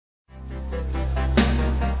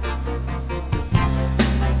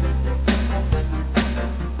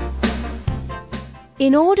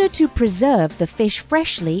In order to preserve the fish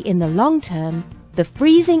freshly in the long term, the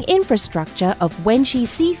freezing infrastructure of Wen Chi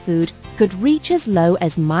Seafood could reach as low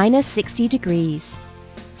as -60 degrees.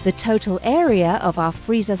 The total area of our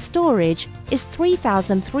freezer storage is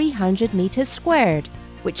 3,300 meters squared,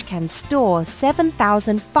 which can store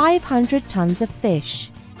 7,500 tons of fish.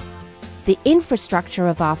 The infrastructure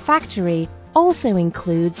of our factory also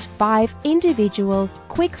includes 5 individual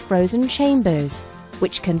quick frozen chambers,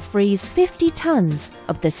 which can freeze 50 tons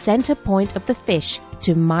of the center point of the fish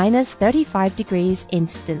to -35 degrees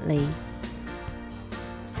instantly.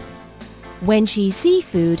 Wen Chi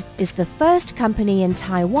Seafood is the first company in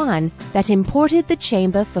Taiwan that imported the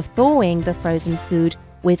chamber for thawing the frozen food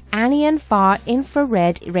with anion far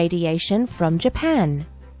infrared radiation from Japan.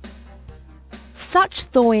 Such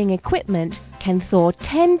thawing equipment can thaw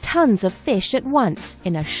 10 tons of fish at once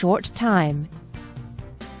in a short time.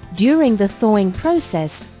 During the thawing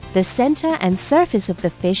process, the center and surface of the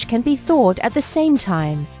fish can be thawed at the same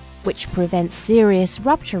time, which prevents serious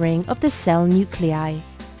rupturing of the cell nuclei.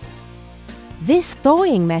 This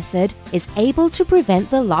thawing method is able to prevent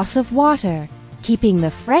the loss of water, keeping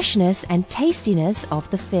the freshness and tastiness of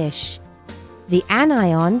the fish. The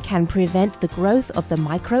anion can prevent the growth of the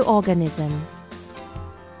microorganism.